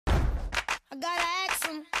gotta ask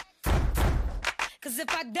him. Cause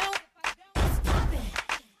if I don't,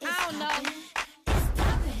 I don't know.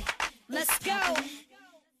 Let's go.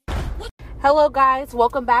 Hello guys,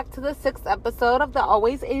 welcome back to the 6th episode of the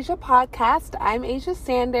Always Asia podcast. I'm Asia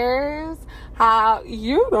Sanders. How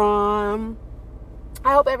you doing?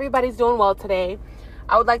 I hope everybody's doing well today.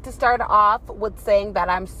 I would like to start off with saying that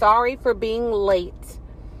I'm sorry for being late.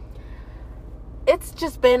 It's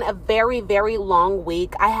just been a very, very long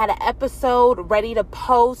week. I had an episode ready to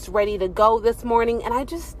post, ready to go this morning, and I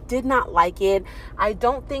just did not like it. I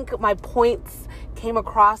don't think my points came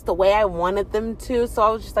across the way I wanted them to. So I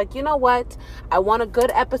was just like, you know what? I want a good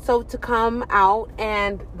episode to come out,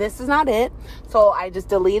 and this is not it. So I just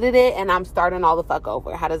deleted it, and I'm starting all the fuck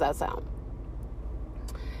over. How does that sound?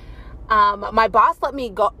 My boss let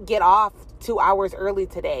me get off 2 hours early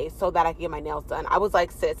today so that I could get my nails done. I was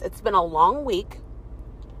like, sis, it's been a long week.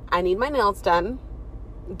 I need my nails done.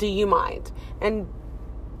 Do you mind? And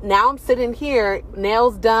now I'm sitting here,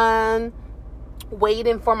 nails done,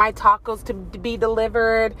 waiting for my tacos to be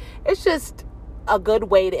delivered. It's just a good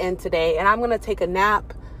way to end today. And I'm going to take a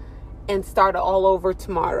nap and start all over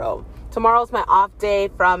tomorrow. Tomorrow's my off day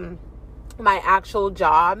from my actual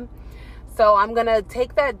job. So I'm going to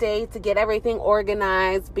take that day to get everything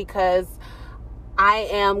organized because I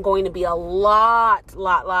am going to be a lot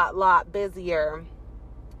busier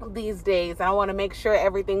these days. And I want to make sure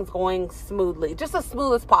everything's going smoothly, just as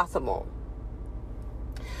smooth as possible.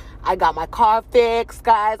 I got my car fixed,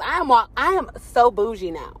 guys. I am so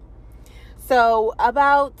bougie now. So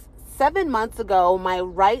about 7 months ago, my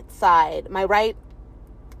right side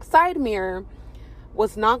mirror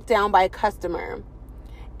was knocked down by a customer.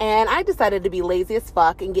 And I decided to be lazy as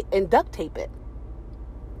fuck and duct tape it.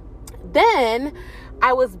 Then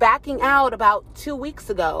I was backing out about 2 weeks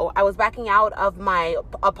ago. I was backing out of my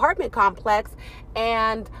apartment complex,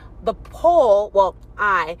 and the pole,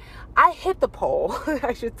 I hit the pole,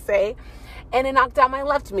 I should say, and it knocked down my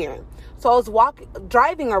left mirror. So I was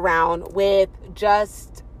driving around with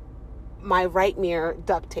just my right mirror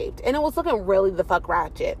duct taped, and it was looking really the fuck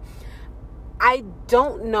ratchet. I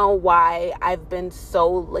don't know why I've been so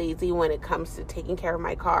lazy when it comes to taking care of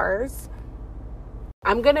my cars.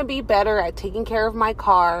 I'm going to be better at taking care of my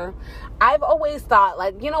car. I've always thought,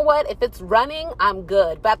 like, you know what? If it's running, I'm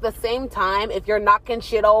good. But at the same time, if you're knocking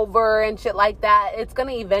shit over and shit like that, it's going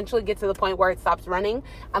to eventually get to the point where it stops running.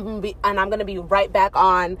 I'm going to be right back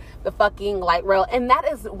on the fucking light rail. And that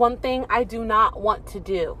is one thing I do not want to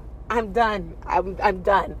do. I'm done. I'm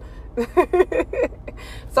done.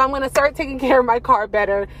 So I'm going to start taking care of my car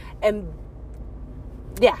better. And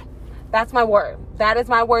yeah, that's my word. That is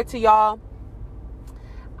my word to y'all.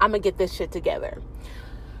 I'm going to get this shit together.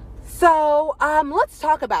 So let's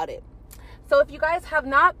talk about it. So if you guys have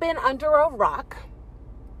not been under a rock,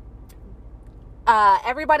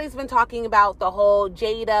 everybody's been talking about the whole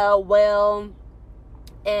Jada, Will,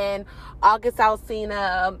 and August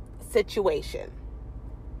Alsina situation.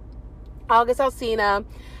 August Alsina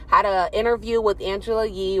had an interview with Angela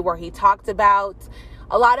Yee where he talked about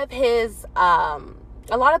a lot of things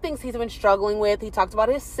he's been struggling with. He talked about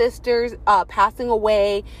his sisters passing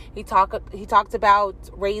away. He talked about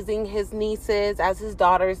raising his nieces as his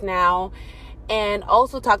daughters now, and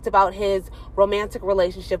also talked about his romantic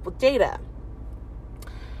relationship with Jada.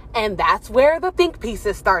 And that's where the think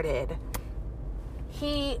pieces started.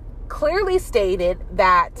 He clearly stated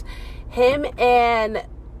that him and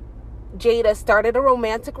Jada started a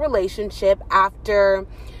romantic relationship after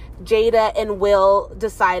Jada and Will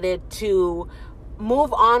decided to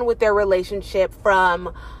move on with their relationship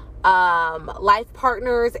from life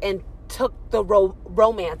partners and took the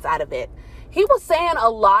romance out of it. He was saying a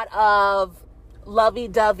lot of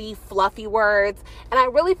lovey-dovey, fluffy words, and I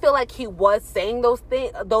really feel like he was saying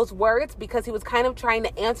those words because he was kind of trying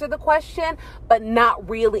to answer the question, but not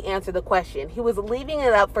really answer the question. He was leaving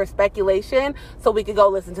it up for speculation so we could go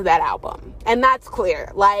listen to that album, and that's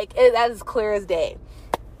clear. That is clear as day.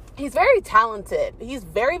 He's very talented. He's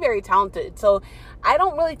very, very talented. So I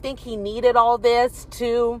don't really think he needed all this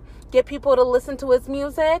to get people to listen to his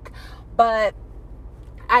music, but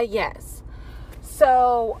yes.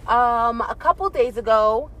 So a couple days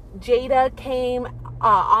ago, Jada came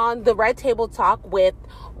on the Red Table Talk with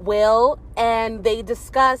Will, and they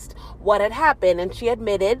discussed what had happened, and she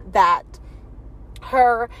admitted that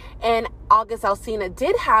her and August Alsina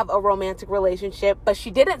did have a romantic relationship, but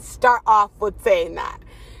she didn't start off with saying that.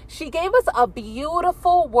 She gave us a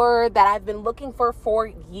beautiful word that I've been looking for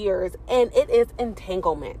years, and it is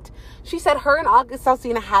entanglement. She said her and August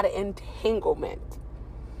Alsina had an entanglement.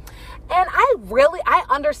 And I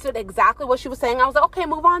understood exactly what she was saying. I was like, okay,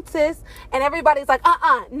 move on, sis. And everybody's like,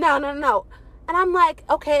 no. And I'm like,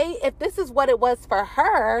 okay, if this is what it was for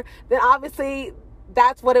her, then obviously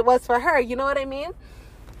that's what it was for her. You know what I mean?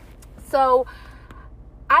 So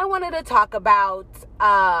I wanted to talk about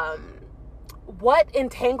what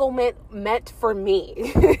entanglement meant for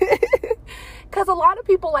me. Because a lot of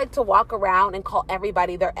people like to walk around and call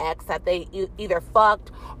everybody their ex that they either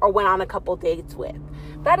fucked or went on a couple dates with.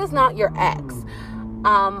 That is not your ex.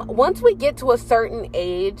 Once we get to a certain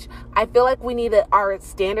age, I feel like our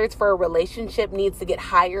standards for a relationship needs to get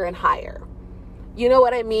higher and higher. You know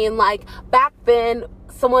what I mean? Like back then,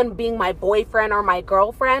 someone being my boyfriend or my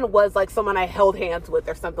girlfriend was like someone I held hands with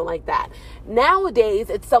or something like that. Nowadays,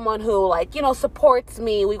 it's someone who like, supports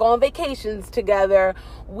me. We go on vacations together.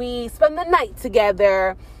 We spend the night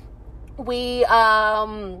together. We,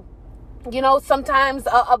 sometimes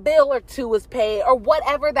a bill or two is paid or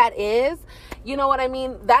whatever that is. You know what I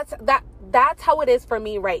mean? That's how it is for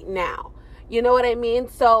me right now. You know what I mean?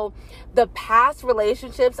 So the past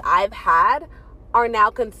relationships I've had are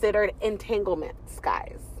now considered entanglements,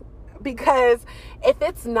 guys. Because if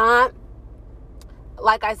it's not,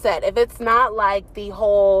 like I said, if it's not like the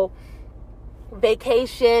whole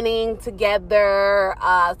vacationing together,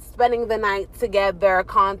 spending the night together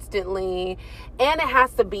constantly, and it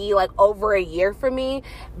has to be like over a year for me,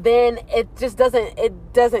 then it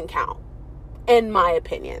doesn't count, in my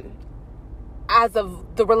opinion, as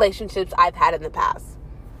of the relationships I've had in the past.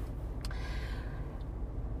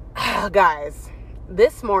 Guys,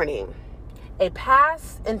 this morning, a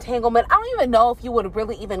past entanglement, I don't even know if you would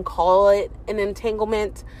really even call it an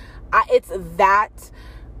entanglement. It's that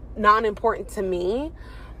non-important to me,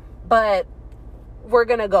 but we're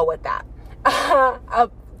gonna go with that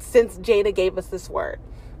since Jada gave us this word.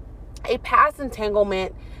 A past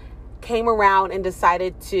entanglement came around and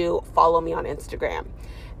decided to follow me on Instagram.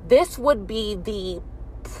 This would be the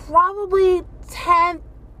probably 10th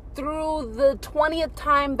through the 20th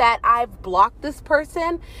time that I've blocked this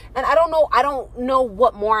person, and I don't know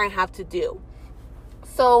what more I have to do.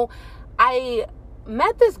 So I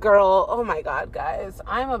met this girl. Oh my God, guys,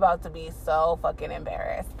 I'm about to be so fucking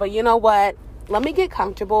embarrassed, but you know what, let me get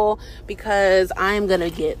comfortable because I'm gonna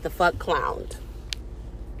get the fuck clowned.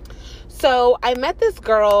 So I met this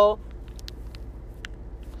girl.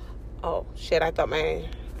 Oh shit, I thought my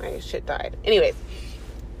shit died. Anyways,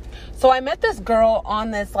 so I met this girl on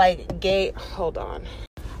this like gay, hold on.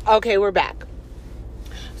 Okay, we're back.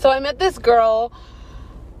 So I met this girl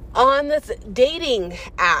on this dating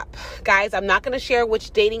app. Guys, I'm not going to share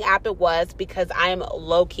which dating app it was because I'm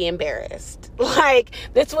low-key embarrassed. Like,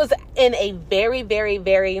 this was in a very, very,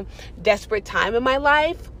 very desperate time in my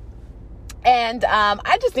life. And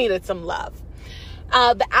I just needed some love.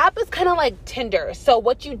 The app is kind of like Tinder. So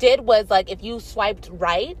what you did was like if you swiped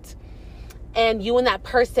right and you and that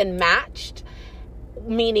person matched,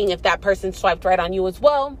 meaning if that person swiped right on you as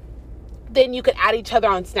well, then you could add each other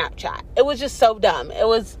on Snapchat. It was just so dumb. It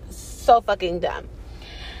was so fucking dumb.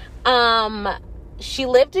 She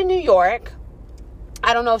lived in New York.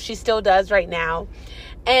 I don't know if she still does right now.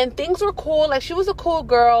 And things were cool. Like, she was a cool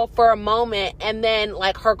girl for a moment. And then,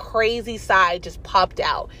 like, her crazy side just popped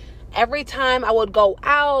out. Every time I would go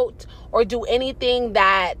out or do anything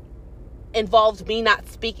that involved me not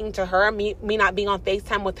speaking to her, me not being on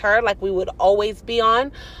FaceTime with her like we would always be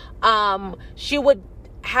on, she would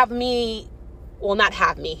have me, well, not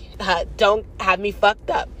have me, don't have me fucked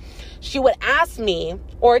up. She would ask me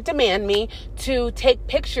or demand me to take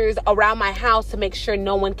pictures around my house to make sure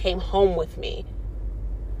no one came home with me.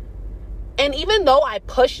 And even though I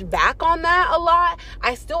pushed back on that a lot,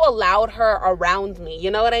 I still allowed her around me. You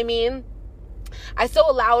know what I mean? I still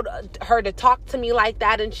allowed her to talk to me like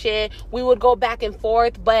that and shit. We would go back and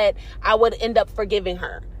forth, but I would end up forgiving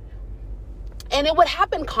her. And it would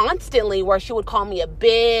happen constantly where she would call me a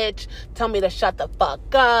bitch, tell me to shut the fuck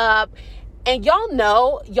up. And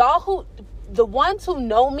the ones who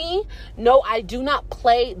know me know I do not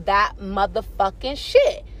play that motherfucking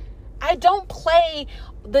shit. I don't play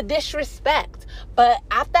the disrespect. But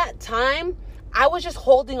at that time, I was just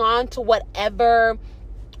holding on to whatever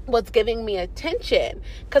was giving me attention,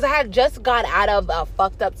 because I had just got out of a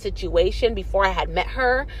fucked up situation before I had met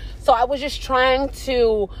her. So I was just trying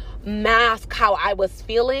to mask how I was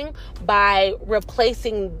feeling by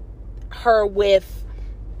replacing her with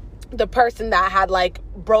the person that had like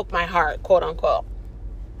broke my heart, quote unquote.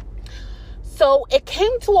 So it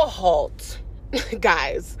came to a halt,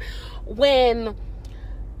 guys, when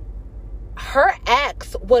her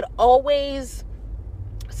ex would always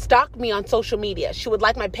stalk me on social media. She would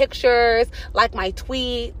like my pictures, like my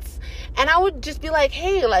tweets, and I would just be like,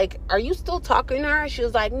 hey, like, are you still talking to her? She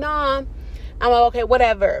was like, nah. I'm like, okay,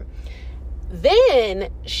 whatever. Then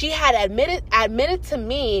she had admitted to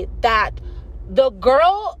me that the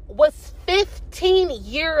girl was 15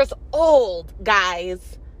 years old,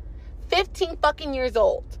 guys. 15 fucking years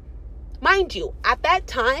old. Mind you, at that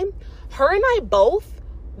time, her and I both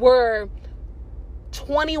were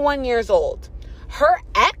 21 years old. Her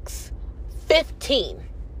ex, 15.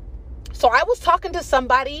 So I was talking to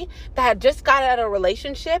somebody that had just got out of a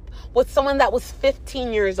relationship with someone that was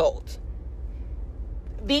 15 years old.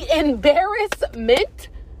 The embarrassment.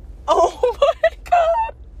 Oh my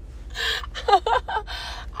God.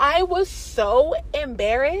 I was so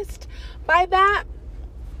embarrassed by that.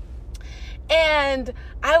 And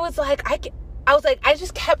I was like, I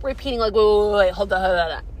just kept repeating, like, wait, hold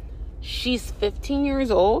on. She's 15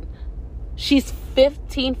 years old. She's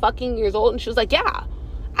 15 fucking years old. And she was like, yeah.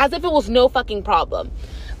 As if it was no fucking problem.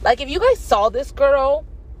 Like, if you guys saw this girl,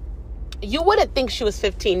 you wouldn't think she was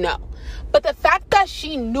 15, no. But the fact that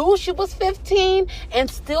she knew she was 15 and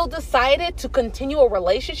still decided to continue a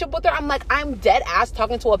relationship with her, I'm like, I'm dead ass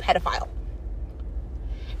talking to a pedophile.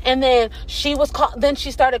 And then she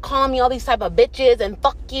started calling me all these type of bitches and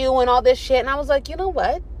fuck you and all this shit. And I was like, you know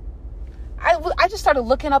what? I just started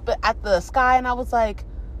looking up at the sky and I was like,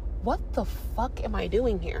 what the fuck am I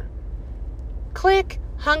doing here? Click,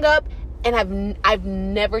 hung up, and I've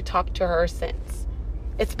never talked to her since.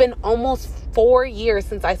 It's been almost 4 years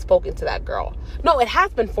since I've spoken to that girl. No, it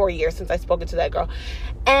has been 4 years since I've spoken to that girl.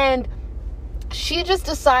 And she just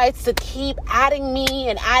decides to keep adding me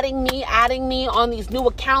on these new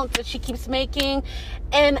accounts that she keeps making.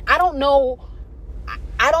 And I don't know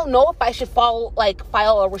if I should file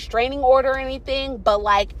a restraining order or anything, but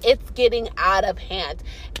like, it's getting out of hand.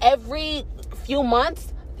 Every few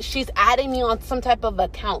months, she's adding me on some type of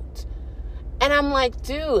account. And I'm like,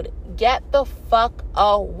 dude, get the fuck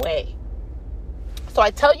away. So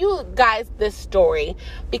I tell you guys this story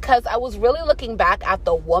because I was really looking back at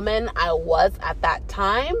the woman I was at that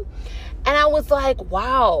time. And I was like,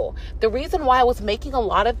 wow, the reason why I was making a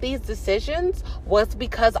lot of these decisions was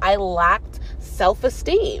because I lacked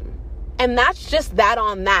self-esteem. And that's just that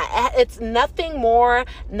on that. It's nothing more,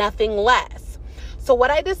 nothing less. So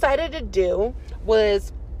what I decided to do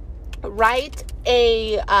was write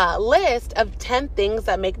a list of 10 things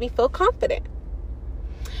that make me feel confident.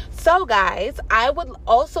 So guys, I would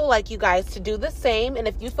also like you guys to do the same. And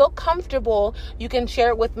if you feel comfortable, you can share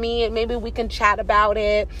it with me and maybe we can chat about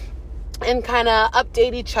it and kind of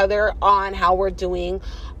update each other on how we're doing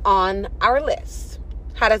on our list.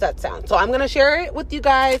 How does that sound? So I'm going to share it with you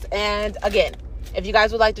guys. And again, if you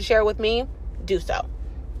guys would like to share it with me, do so.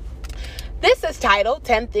 This is titled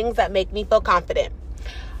 10 Things That Make Me Feel Confident.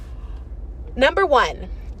 Number 1,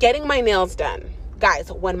 getting my nails done.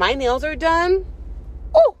 Guys, when my nails are done,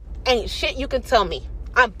 ain't shit you can tell me.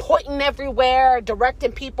 I'm pointing everywhere,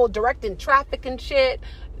 directing people, directing traffic and shit.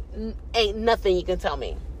 Ain't nothing you can tell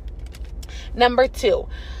me. Number 2,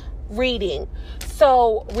 reading.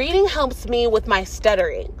 So reading helps me with my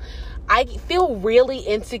stuttering. I feel really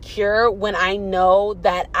insecure when I know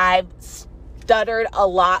that I've stuttered a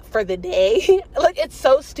lot for the day. Like, it's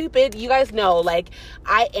so stupid. You guys know, like,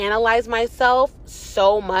 I analyze myself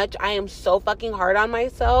so much. I am so fucking hard on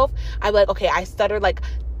myself. I'm like, okay, I stuttered like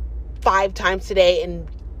 5 times today in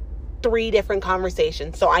 3 different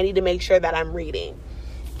conversations. So I need to make sure that I'm reading.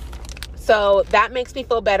 So that makes me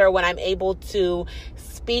feel better when I'm able to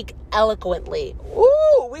speak eloquently.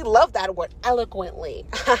 Ooh, we love that word, eloquently.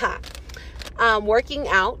 Working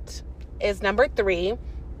out is number 3.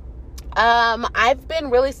 I've been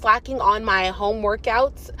really slacking on my home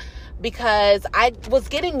workouts because I was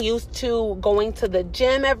getting used to going to the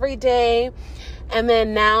gym every day. And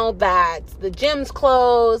then now that the gym's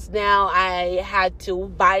closed, now I had to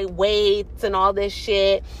buy weights and all this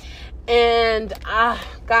shit. And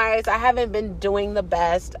guys, I haven't been doing the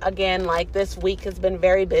best. Again, like, this week has been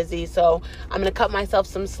very busy. So I'm going to cut myself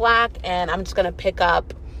some slack and I'm just going to pick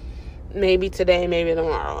up maybe today, maybe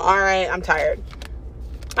tomorrow. All right, I'm tired.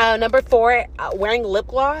 Number 4, wearing lip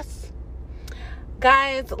gloss.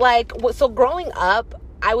 Guys, like, so growing up,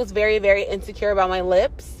 I was very, very insecure about my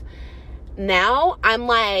lips. Now I'm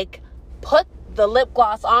like, put the lip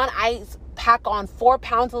gloss on. I pack on 4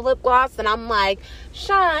 pounds of lip gloss and I'm like,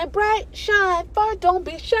 shine bright, shine far, don't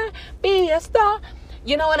be shy, be a star.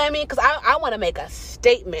 You know what I mean? Because I want to make a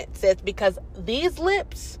statement, sis, because these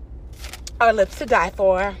lips are lips to die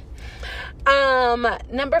for.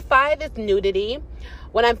 Number 5 is nudity.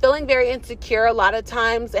 When I'm feeling very insecure, a lot of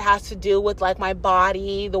times it has to do with like my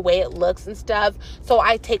body, the way it looks and stuff. So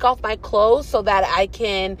I take off my clothes so that I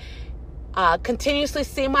can continuously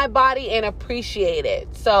see my body and appreciate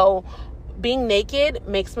it. So being naked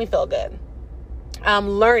makes me feel good.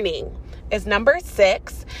 Learning. is number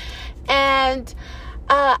 6. And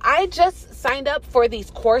I just signed up for these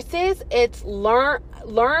courses. It's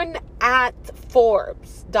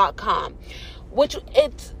learnatforbes.com, which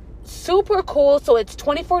it's super cool. So it's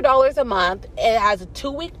 $24 a month. It has a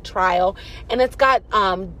 2-week trial, and it's got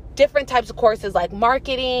different types of courses like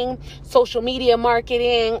marketing, social media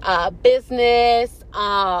marketing, business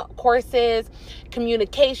courses,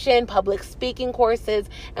 communication, public speaking courses.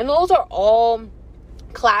 And those are all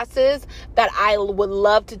classes that I would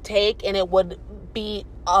love to take, and it would be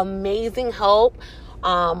amazing help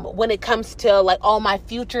when it comes to like all my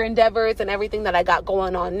future endeavors and everything that I got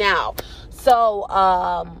going on now. So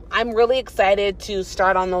I'm really excited to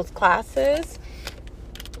start on those classes.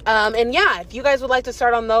 And yeah, if you guys would like to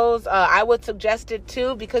start on those, I would suggest it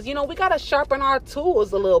too, because, you know, we got to sharpen our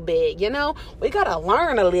tools a little bit, you know, we got to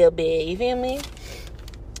learn a little bit. You feel me?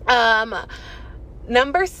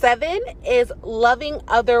 Number 7 is loving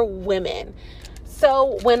other women.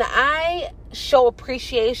 So when I show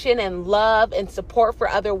appreciation and love and support for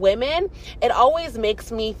other women, it always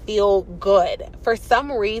makes me feel good. For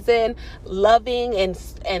some reason, loving and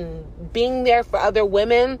being there for other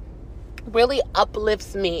women really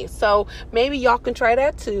uplifts me. So maybe y'all can try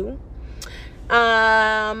that too.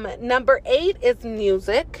 Number 8 is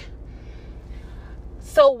music.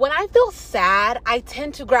 So when I feel sad, I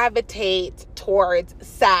tend to gravitate towards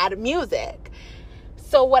sad music.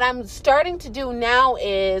 So what I'm starting to do now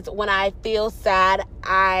is when I feel sad,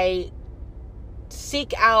 I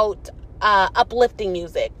seek out uplifting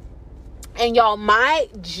music. And y'all, my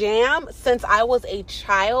jam since I was a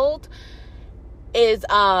child is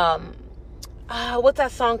what's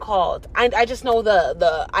that song called? I just know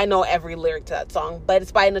I know every lyric to that song, but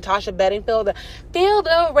it's by Natasha Bedingfield. Feel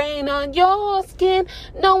the rain on your skin.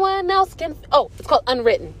 No one else can. Oh, it's called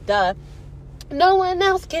Unwritten. Duh. No one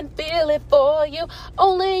else can feel it for you.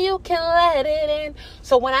 Only you can let it in.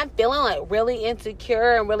 So when I'm feeling like really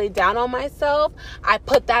insecure and really down on myself, I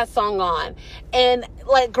put that song on. And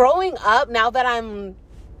like growing up, now that I'm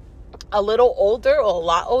a little older, or a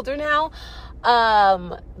lot older now,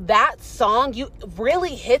 that song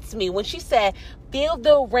really hits me when she said, feel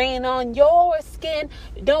the rain on your skin.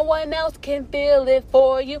 No one else can feel it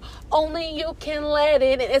for you. Only you can let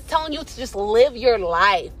it. And it's telling you to just live your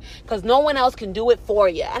life because no one else can do it for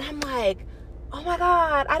you. And I'm like, oh my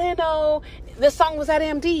God, I didn't know this song was that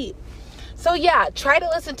damn deep. So yeah, try to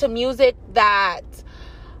listen to music that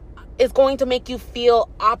is going to make you feel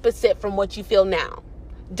opposite from what you feel now.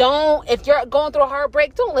 If you're going through a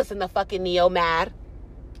heartbreak, don't listen to fucking Neo Mad.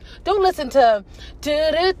 Don't listen to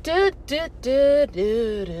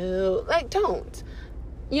like, don't.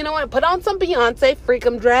 You know what? Put on some Beyonce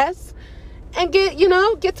freakum dress and get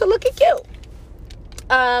to looking cute.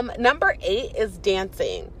 Number 8 is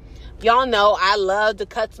dancing. Y'all know I love to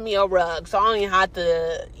cut me a rug, so I don't even have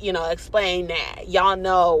to, explain that. Y'all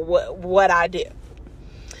know what I do.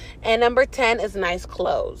 And number 10 is nice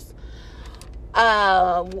clothes.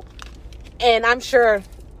 And I'm sure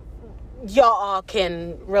y'all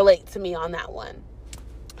can relate to me on that one.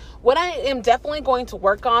 What I am definitely going to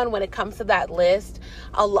work on when it comes to that list,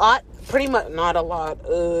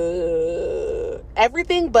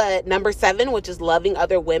 everything but number 7, which is loving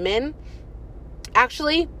other women.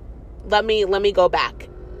 Actually, let me go back.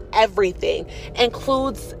 Everything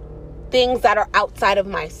includes things that are outside of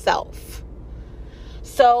myself.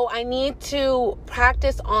 So I need to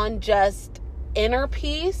practice on just inner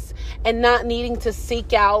peace and not needing to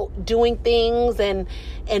seek out doing things and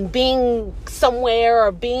being somewhere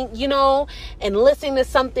or being, and listening to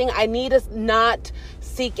something. I need to not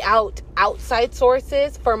seek out outside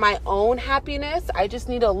sources for my own happiness. I just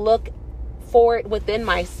need to look for it within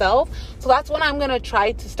myself. So that's what I'm going to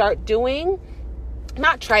try to start doing.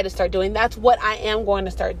 Not try to start doing. That's what I am going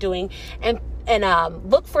to start doing. And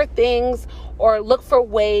look for things or look for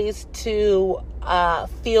ways to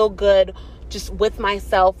feel good just with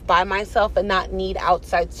myself, by myself, and not need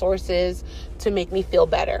outside sources to make me feel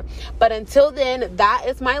better. But until then, that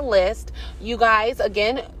is my list. You guys,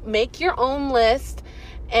 again, make your own list,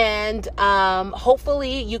 and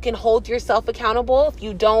hopefully you can hold yourself accountable if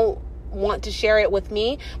you don't want to share it with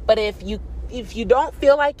me. But if you don't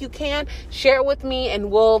feel like you can, share it with me,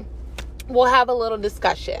 and we'll have a little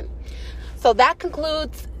discussion. So that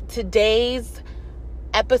concludes today's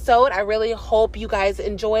episode. I really hope you guys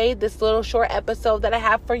enjoyed this little short episode that I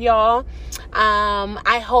have for y'all.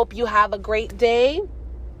 I hope you have a great day.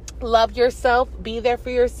 Love yourself. Be there for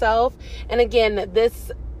yourself. And again,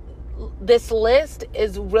 this list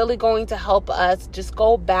is really going to help us just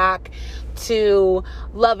go back to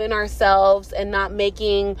loving ourselves and not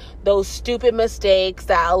making those stupid mistakes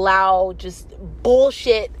that allow just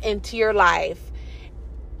bullshit into your life.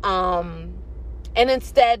 And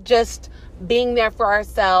instead just being there for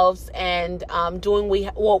ourselves and doing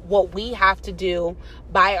what we have to do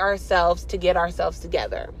by ourselves to get ourselves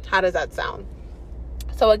together. How does that sound?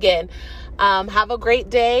 So again, have a great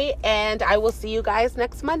day, and I will see you guys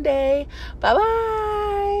next Monday. Bye-bye.